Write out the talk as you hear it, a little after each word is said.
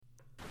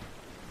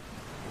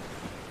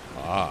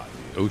Ah,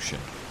 the ocean.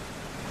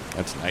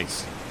 That's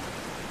nice.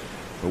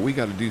 But we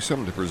got to do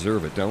something to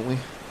preserve it, don't we?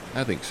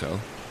 I think so.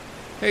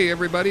 Hey,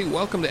 everybody.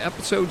 Welcome to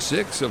episode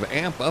 6 of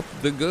Amp Up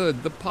the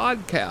Good, the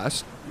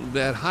podcast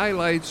that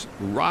highlights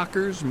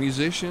rockers,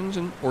 musicians,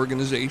 and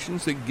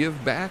organizations that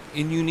give back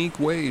in unique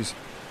ways.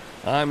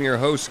 I'm your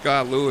host,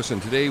 Scott Lewis, and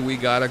today we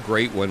got a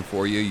great one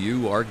for you.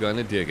 You are going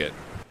to dig it.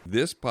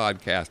 This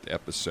podcast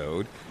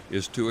episode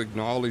is to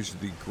acknowledge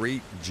the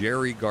great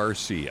Jerry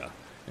Garcia.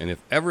 And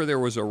if ever there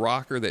was a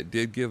rocker that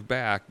did give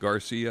back,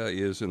 Garcia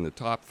is in the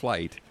top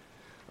flight.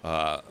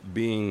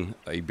 Being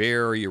a Bay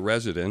Area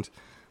resident,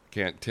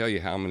 can't tell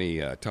you how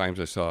many times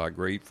I saw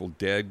Grateful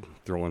Dead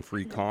throwing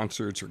free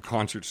concerts or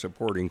concerts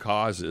supporting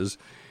causes.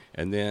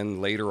 And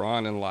then later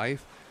on in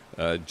life,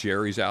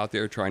 Jerry's out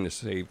there trying to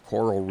save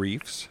coral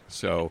reefs.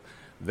 So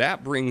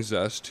that brings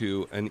us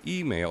to an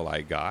email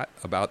I got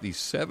about the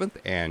 7th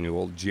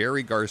annual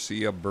Jerry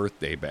Garcia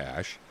Birthday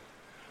Bash,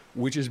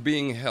 which is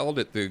being held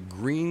at the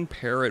Green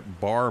Parrot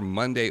Bar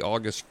Monday,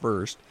 August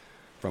 1st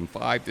from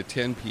 5 to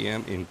 10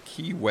 p.m. in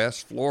Key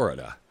West,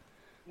 Florida.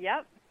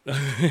 Yep.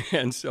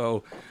 And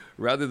so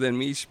rather than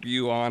me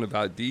spew on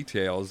about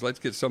details, let's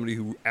get somebody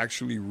who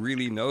actually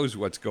really knows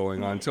what's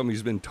going on, somebody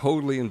who's been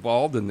totally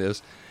involved in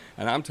this.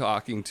 And I'm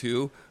talking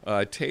to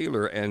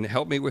Taylor. And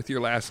help me with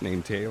your last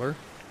name, Taylor.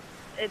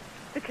 It's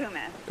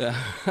Takumis.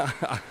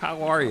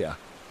 How are you?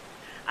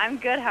 I'm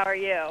good. How are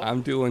you?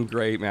 I'm doing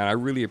great, man. I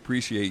really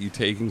appreciate you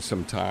taking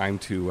some time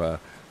to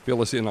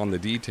fill us in on the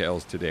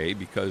details today,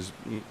 because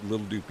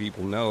little do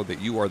people know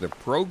that you are the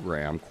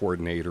program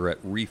coordinator at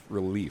Reef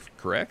Relief,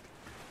 correct?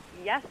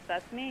 Yes,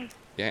 that's me.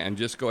 Yeah, and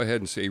just go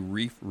ahead and say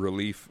Reef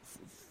Relief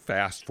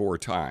fast 4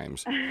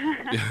 times.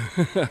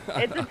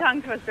 It's a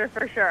tongue twister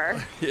for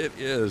sure. It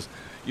is.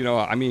 You know,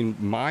 I mean,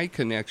 my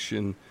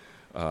connection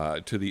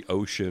to the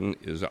ocean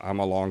is I'm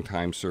a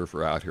longtime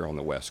surfer out here on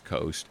the West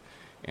Coast,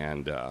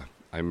 and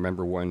I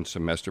remember one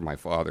semester my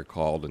father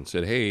called and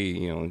said, hey,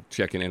 you know,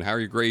 checking in, how are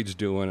your grades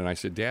doing? And I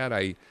said, Dad,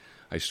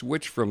 I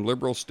switched from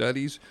liberal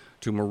studies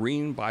to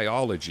marine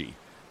biology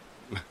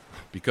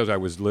because I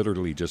was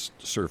literally just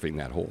surfing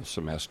that whole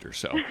semester.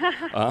 So,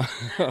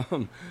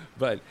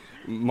 but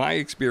my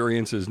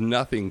experience is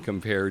nothing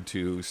compared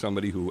to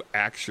somebody who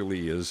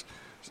actually is,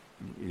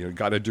 you know,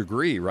 got a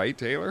degree, right,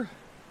 Taylor?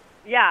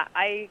 Yeah,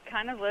 I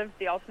kind of lived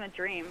the ultimate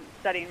dream,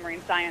 studying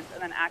marine science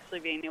and then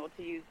actually being able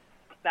to use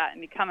that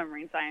and become a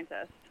marine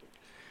scientist.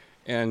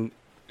 And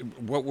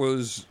what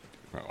was,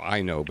 well,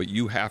 I know, but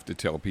you have to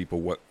tell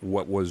people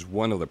what was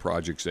one of the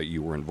projects that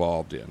you were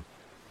involved in.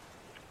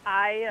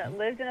 I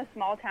lived in a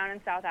small town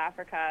in South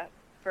Africa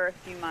for a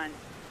few months,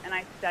 and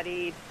I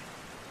studied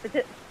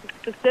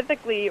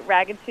specifically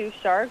ragged-tooth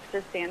sharks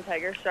or sand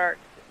tiger sharks.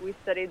 We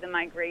studied the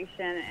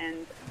migration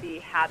and the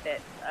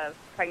habits of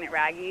pregnant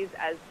raggies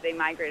as they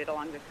migrated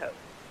along the coast.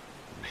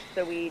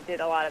 So we did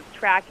a lot of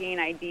tracking,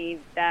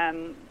 ID'd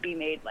them, we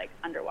made like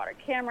underwater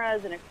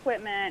cameras and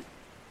equipment.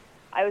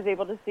 I was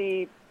able to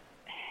see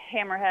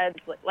hammerheads,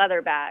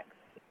 leatherbacks,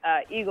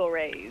 eagle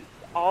rays,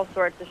 all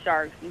sorts of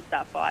sharks and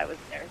stuff while I was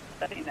there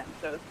studying them.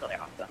 So it was really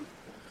awesome.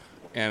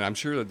 And I'm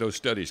sure that those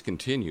studies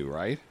continue,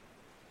 right?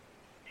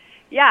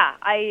 Yeah,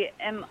 I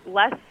am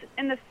less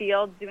in the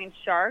field doing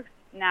sharks.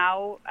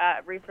 Now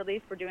at Reef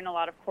Relief, we're doing a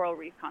lot of coral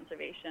reef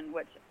conservation,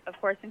 which of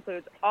course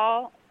includes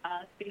all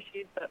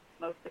species, but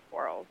mostly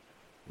corals.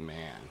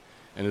 Man.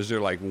 And is there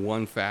like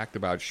one fact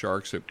about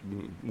sharks that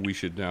we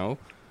should know?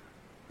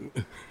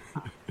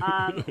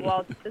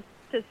 Well,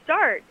 to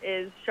start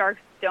is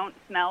sharks don't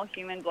smell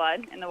human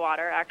blood in the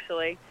water,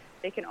 actually.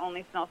 They can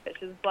only smell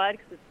fish's blood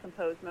because it's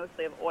composed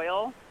mostly of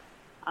oil.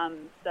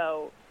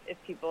 So if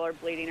people are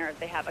bleeding or if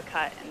they have a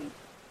cut and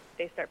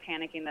they start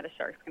panicking that a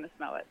shark's going to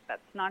smell it,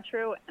 that's not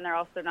true. And they're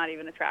also not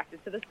even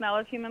attracted to the smell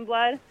of human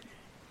blood.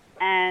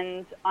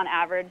 And on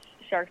average,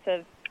 sharks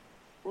have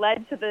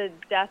led to the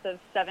death of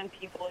 7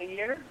 people a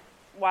year,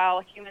 while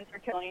humans are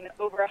killing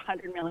over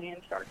 100 million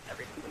sharks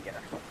every single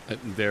year.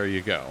 There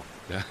you go.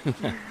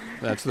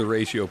 That's the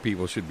ratio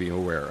people should be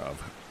aware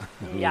of.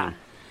 Yeah.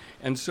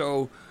 And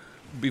so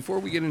before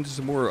we get into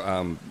some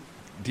more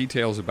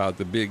details about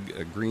the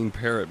big Green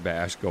Parrot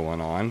Bash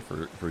going on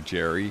for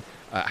Jerry,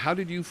 how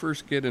did you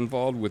first get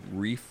involved with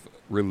Reef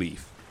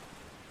Relief?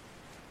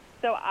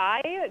 So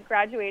I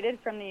graduated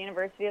from the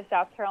University of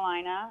South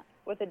Carolina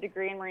with a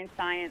degree in marine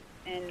science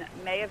in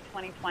May of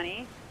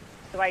 2020.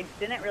 So I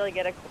didn't really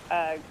get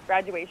a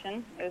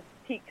graduation. It was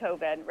peak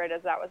COVID, right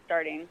as that was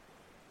starting.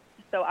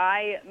 So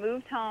I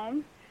moved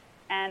home,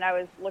 and I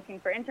was looking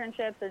for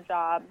internships or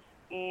jobs,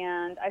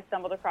 and I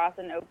stumbled across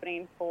an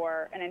opening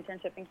for an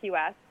internship in Key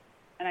West.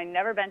 And I'd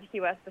never been to Key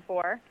West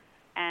before,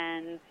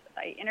 and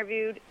I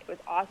interviewed. It was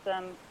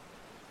awesome.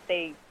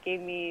 They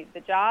gave me the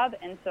job,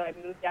 and so I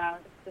moved down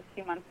just a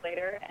few months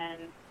later, and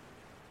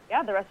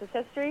yeah, the rest is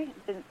history.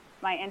 Did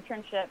my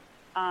internship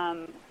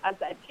as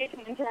an education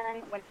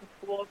intern, went to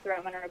school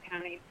throughout Monroe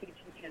County teaching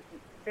kids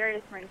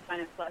various marine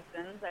science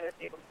lessons. I was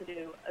able to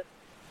do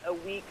a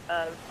week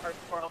of our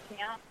coral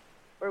camp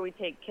where we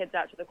take kids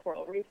out to the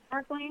coral reef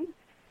snorkeling,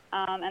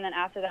 and then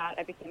after that,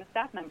 I became a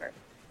staff member.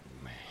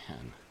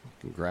 Man,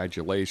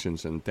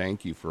 Congratulations, and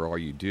thank you for all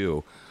you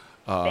do.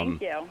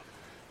 Thank you.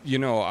 You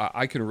know,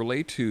 I can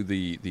relate to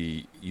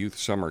the youth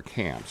summer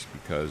camps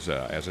because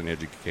as an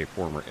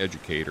former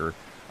educator,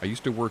 I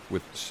used to work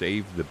with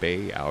Save the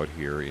Bay out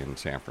here in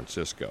San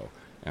Francisco,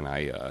 and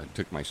I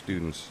took my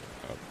students,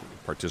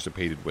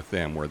 participated with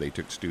them where they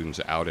took students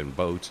out in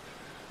boats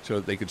so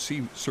that they could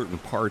see certain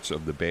parts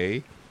of the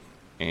bay,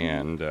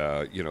 and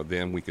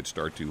then we could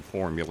start to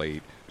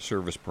formulate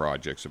service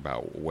projects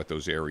about what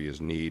those areas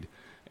need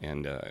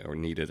and or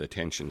needed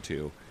attention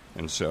to.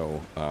 And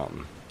so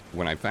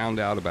when I found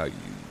out about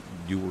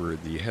you were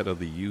the head of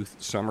the youth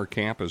summer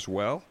camp as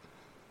well,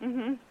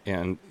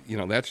 and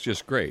that's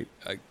just great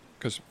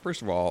because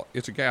first of all,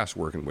 it's a gas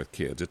working with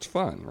kids. It's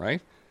fun,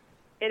 right?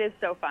 It is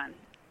so fun.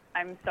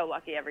 I'm so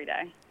lucky every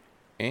day.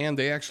 And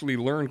they actually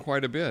learn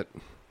quite a bit.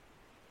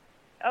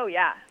 Oh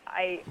yeah,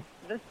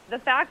 the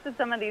fact that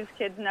some of these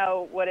kids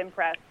know would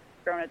impress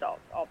grown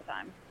adults all the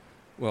time.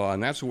 Well,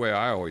 and that's the way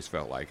I always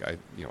felt like. I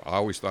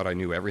always thought I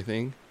knew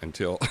everything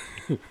until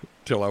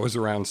I was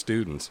around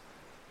students.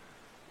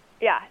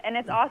 Yeah, and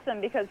it's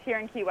awesome because here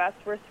in Key West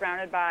we're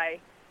surrounded by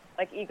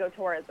like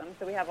ecotourism,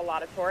 so we have a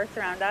lot of tourists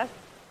around us.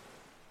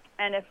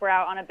 And if we're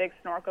out on a big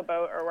snorkel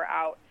boat or we're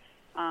out,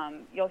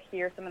 you'll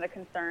hear some of the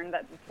concern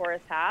that the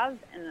tourists have,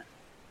 and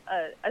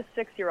a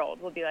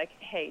 6-year-old will be like,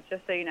 hey,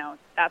 just so you know,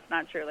 that's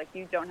not true. Like,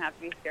 you don't have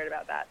to be scared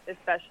about that,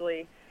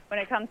 especially when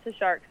it comes to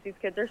sharks. These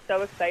kids are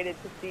so excited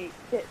to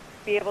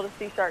be able to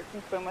see sharks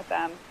and swim with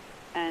them,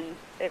 and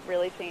it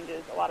really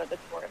changes a lot of the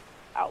tourist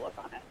outlook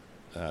on it.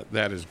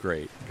 That is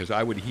great, because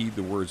I would heed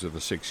the words of a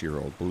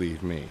 6-year-old,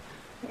 believe me.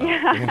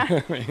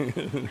 Yeah.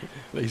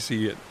 They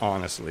see it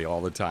honestly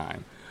all the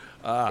time.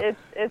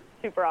 It's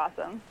super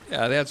awesome.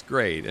 Yeah, that's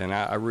great. And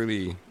I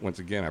really, once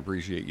again, I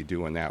appreciate you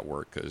doing that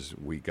work because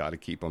we got to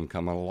keep them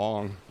coming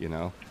along,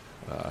 got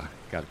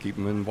to keep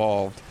them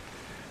involved.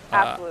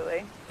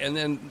 Absolutely. And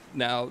then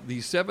now the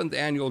 7th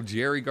annual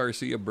Jerry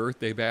Garcia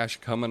Birthday Bash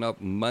coming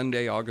up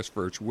Monday, August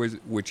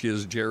 1st, which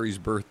is Jerry's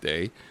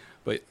birthday.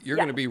 But you're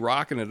going to be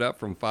rocking it up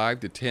from 5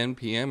 to 10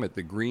 p.m. at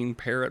the Green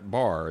Parrot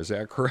Bar. Is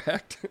that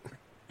correct?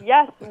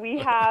 Yes, we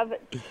have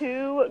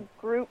two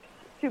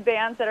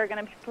bands that are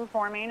going to be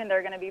performing, and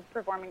they're going to be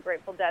performing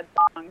Grateful Dead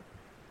songs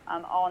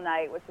all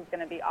night, which is going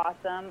to be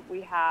awesome.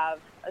 We have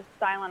a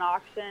silent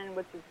auction,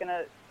 which is going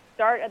to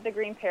start at the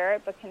Green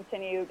Parrot, but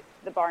continue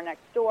the bar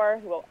next door,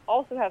 who will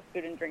also have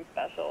food and drink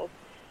specials.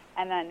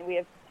 And then we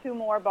have 2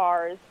 more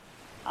bars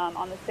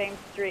on the same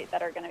street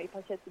that are going to be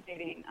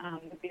participating.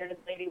 The Bearded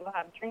Lady will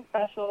have drink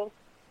specials,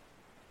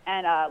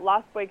 and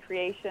Lost Boy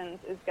Creations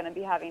is going to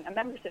be having a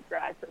membership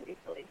drive for Reef.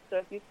 So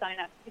if you sign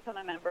up to become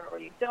a member or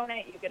you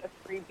donate, you get a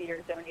free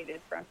beer donated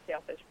from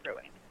Sailfish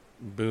Brewing.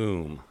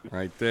 Boom,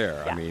 right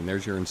there. Yeah. I mean,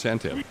 there's your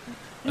incentive.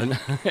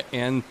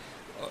 And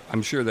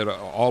I'm sure that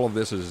all of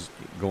this is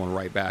going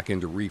right back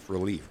into Reef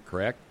Relief,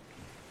 correct?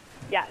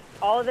 Yes,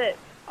 all the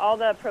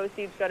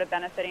proceeds go to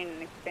benefiting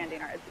and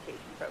expanding our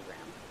education program.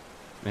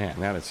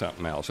 Man, that is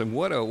something else. And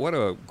what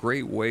a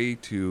great way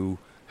to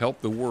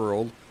help the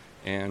world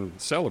and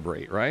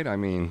celebrate, right? I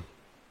mean,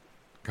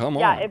 come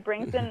on. Yeah, it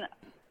brings in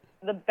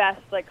the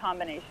best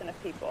combination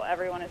of people.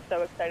 Everyone is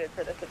so excited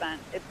for this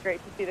event. It's great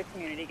to see the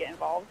community get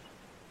involved.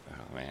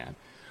 Oh, man.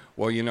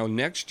 Well,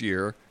 next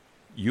year,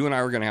 you and I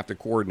are going to have to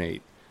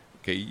coordinate.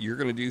 Okay, you're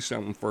going to do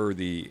something for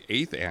the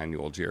 8th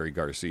annual Jerry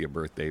Garcia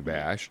Birthday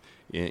Bash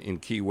in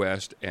Key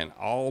West, and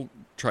I'll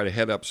try to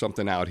head up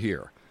something out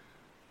here.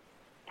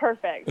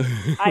 Perfect.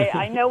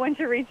 I know when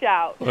to reach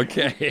out.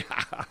 Okay.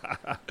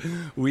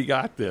 We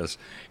got this.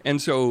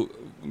 And so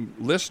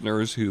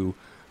listeners who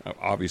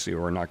obviously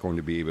are not going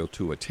to be able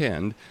to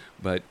attend,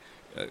 but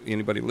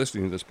anybody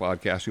listening to this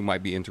podcast who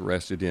might be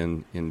interested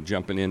in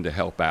jumping in to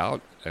help out,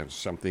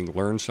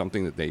 learn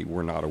something that they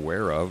were not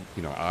aware of,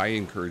 I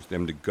encourage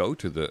them to go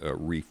to the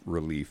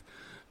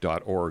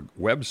reefrelief.org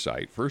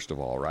website, first of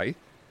all, right?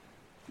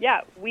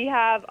 Yeah, we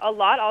have a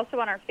lot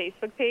also on our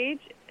Facebook page.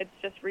 It's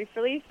just Reef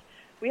Relief.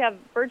 We have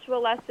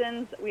virtual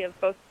lessons. We have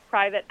both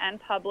private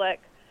and public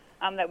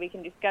that we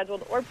can do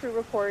scheduled or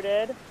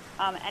pre-recorded.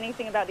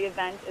 Anything about the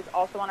event is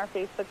also on our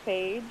Facebook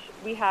page.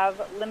 We have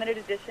limited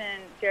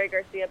edition Jerry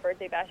Garcia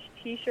Birthday Bash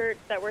T-shirts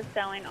that we're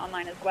selling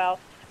online as well,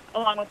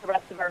 along with the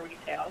rest of our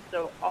retail.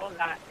 So all of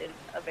that is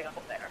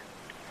available there.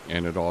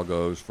 And it all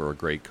goes for a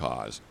great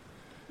cause.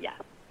 Yeah.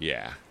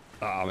 Yeah.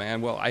 Oh,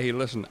 man. Well, hey,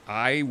 listen,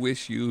 I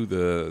wish you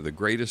the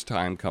greatest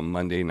time come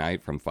Monday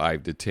night from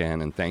 5 to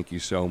 10, and thank you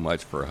so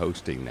much for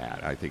hosting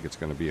that. I think it's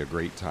going to be a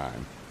great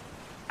time.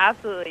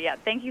 Absolutely, yeah.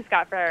 Thank you,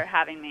 Scott, for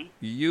having me.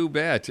 You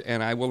bet.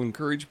 And I will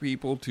encourage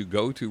people to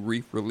go to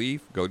Reef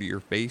Relief, go to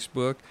your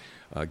Facebook,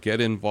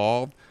 get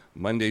involved.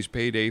 Monday's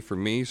payday for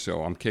me,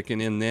 so I'm kicking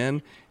in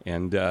then.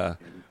 And that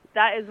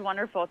is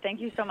wonderful.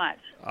 Thank you so much.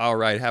 All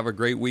right. Have a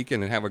great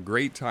weekend and have a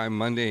great time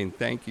Monday. And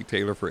thank you,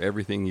 Taylor, for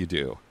everything you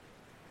do.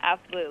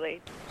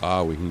 Absolutely.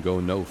 We can go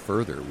no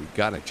further. We've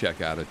got to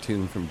check out a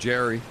tune from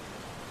Jerry.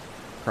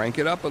 Crank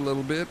it up a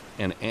little bit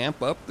and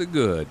amp up the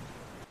good.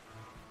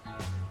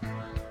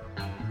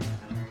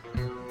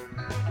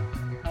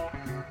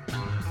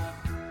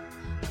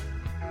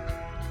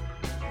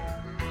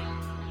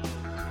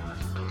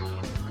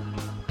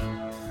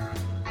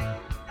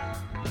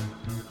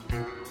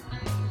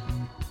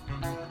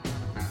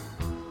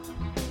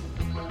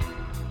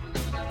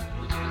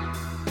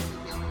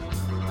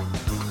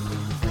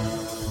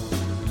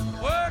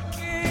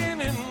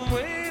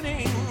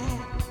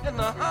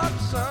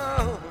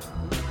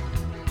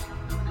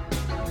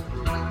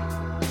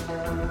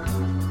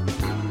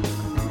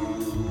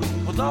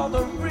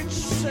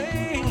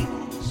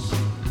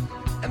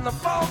 and the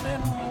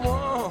falling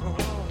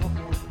ones,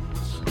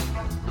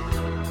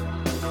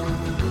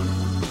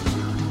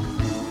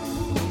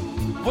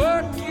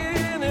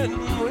 working and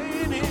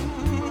waiting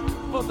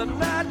for the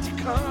night to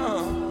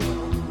come,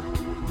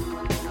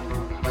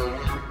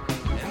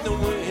 and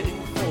they're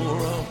waiting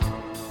for a,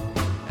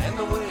 and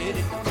they're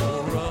waiting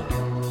for a,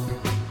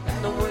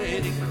 and they're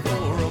waiting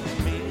for a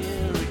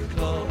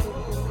miracle.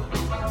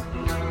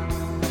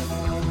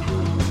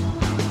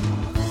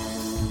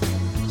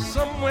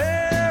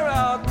 Somewhere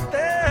out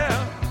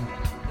there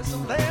is a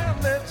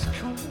land that's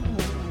cool,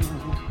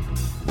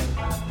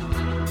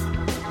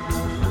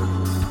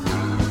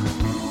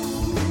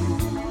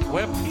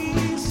 where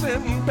peace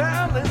and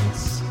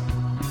balance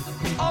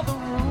are the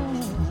rule.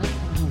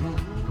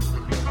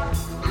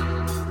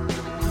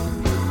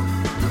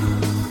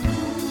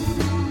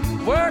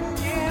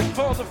 Working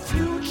for the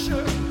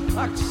future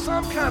like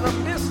some kind of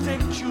mystic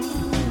Jew,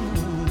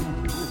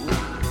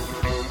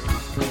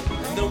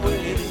 and they're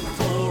waiting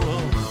for a,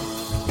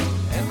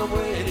 and they're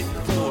waiting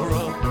for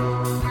a,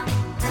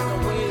 and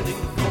they're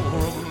waiting for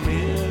a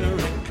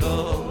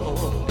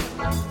miracle.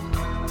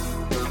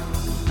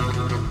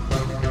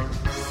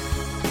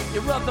 You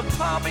rub the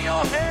palm of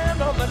your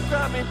hand on the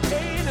grimy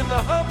pane in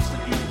the hopes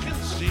that you can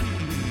see.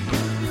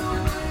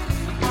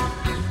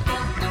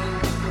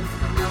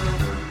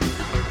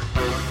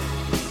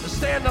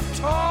 Stand up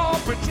tall,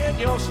 pretend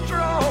you're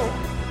strong,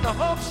 in the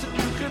hopes that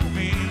you can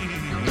be.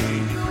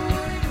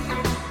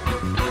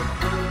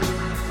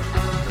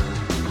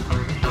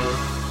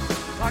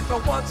 Like the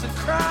ones that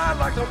cried,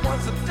 like the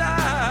ones that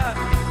died,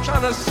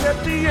 trying to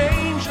set the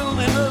angel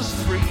in us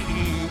free.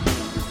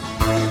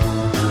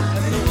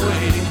 And they're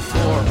waiting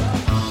for,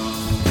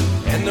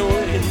 and they're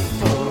waiting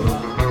for,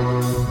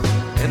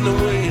 and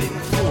they're waiting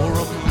for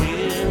a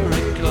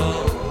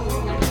miracle.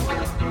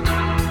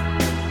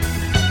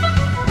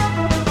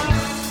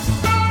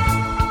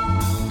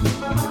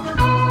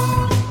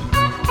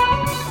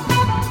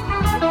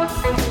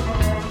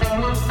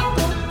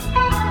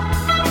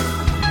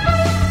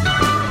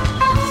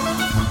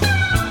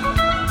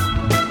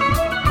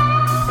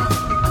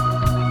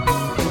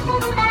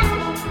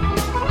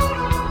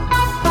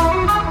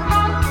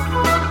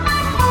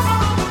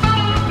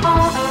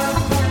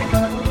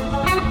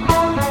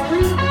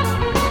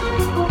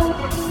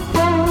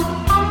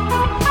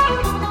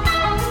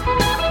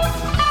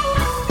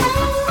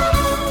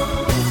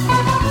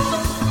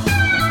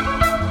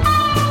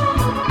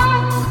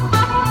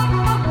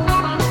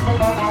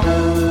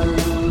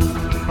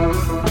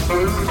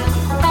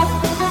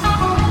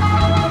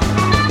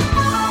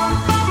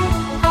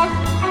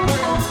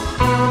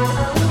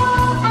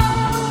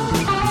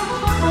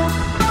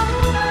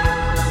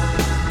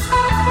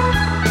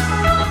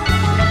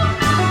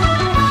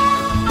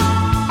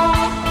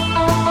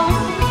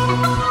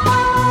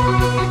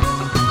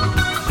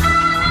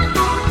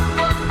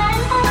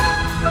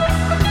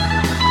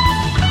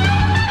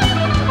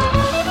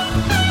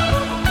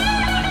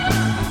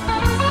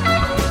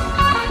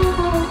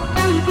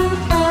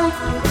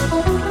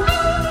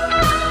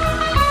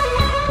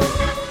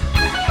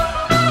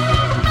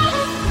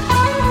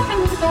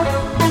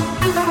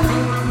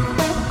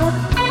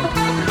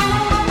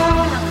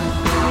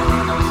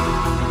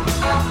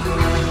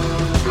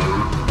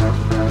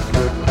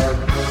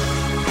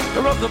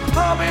 The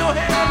palm of your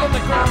hand on the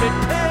grimy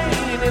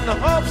pane in the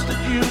hopes that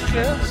you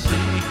can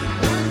see.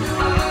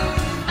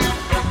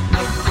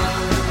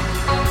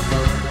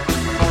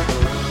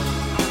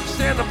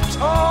 Stand up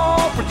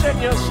tall, pretend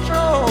you're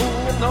strong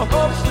in the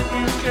hopes that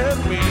you can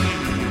be.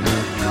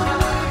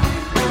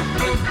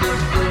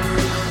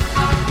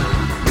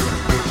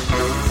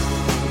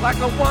 Like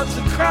the ones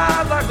that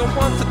cried, like the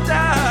ones that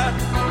died,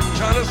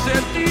 trying to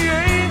set the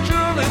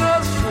angel in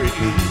us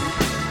free.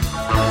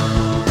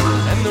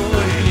 And they're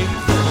waiting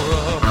for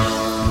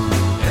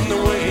and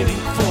they're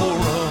waiting for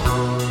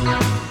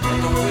and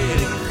they're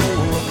waiting for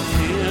a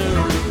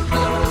miracle.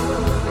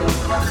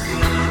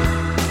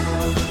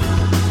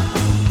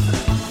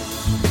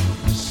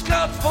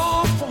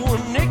 Scuffle for a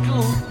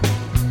nickel,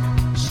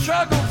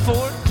 struggle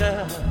for a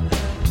dime.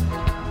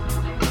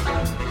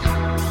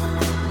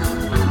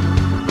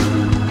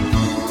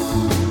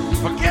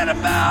 Forget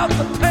about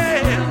the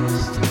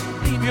past,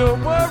 leave your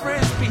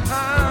worries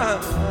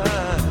behind.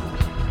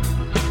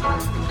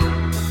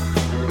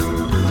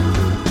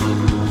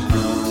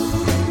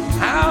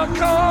 How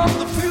come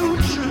the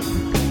future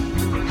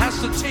has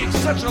to take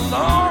such a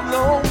long,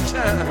 long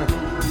time?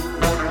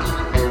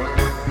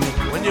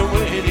 When you're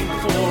waiting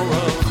for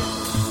a,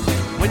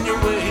 when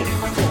you're waiting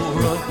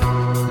for a,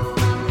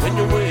 when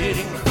you're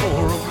waiting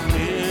for a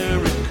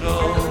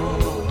miracle.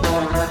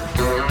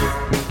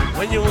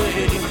 When you're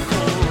waiting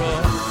for a,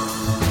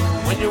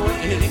 when you're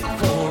waiting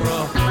for a,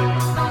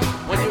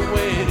 when you're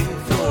waiting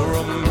for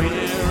a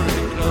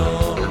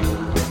miracle.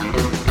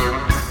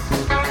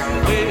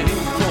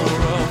 Waiting for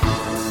a,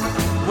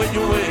 when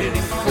you're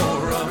waiting for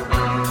a,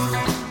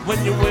 when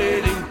you're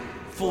waiting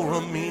for a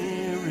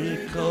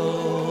miracle.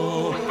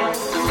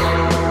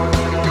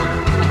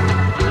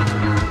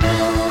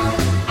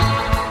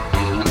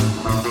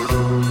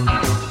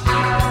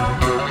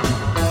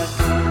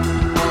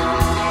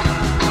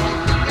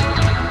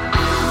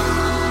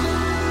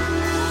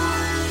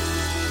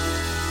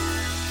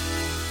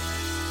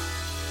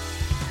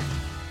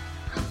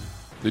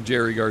 the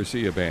Jerry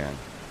Garcia Band.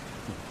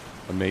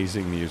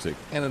 Amazing music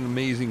and an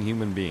amazing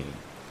human being.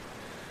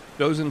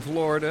 Those in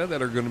Florida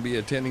that are going to be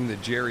attending the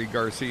Jerry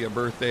Garcia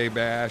Birthday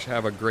Bash,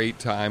 have a great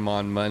time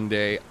on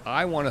Monday.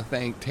 I want to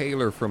thank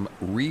Taylor from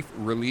Reef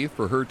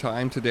for her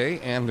time today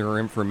and her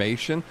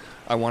information.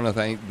 I want to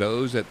thank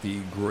those at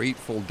the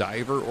Grateful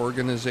Diver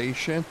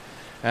Organization.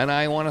 And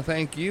I want to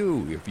thank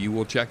you if you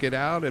will check it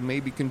out and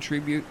maybe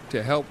contribute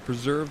to help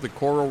preserve the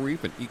coral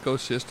reef and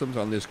ecosystems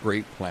on this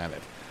great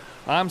planet.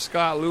 I'm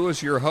Scott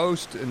Lewis, your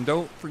host, and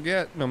don't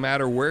forget, no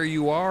matter where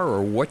you are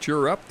or what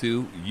you're up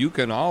to, you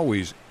can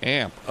always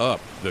amp up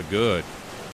the good.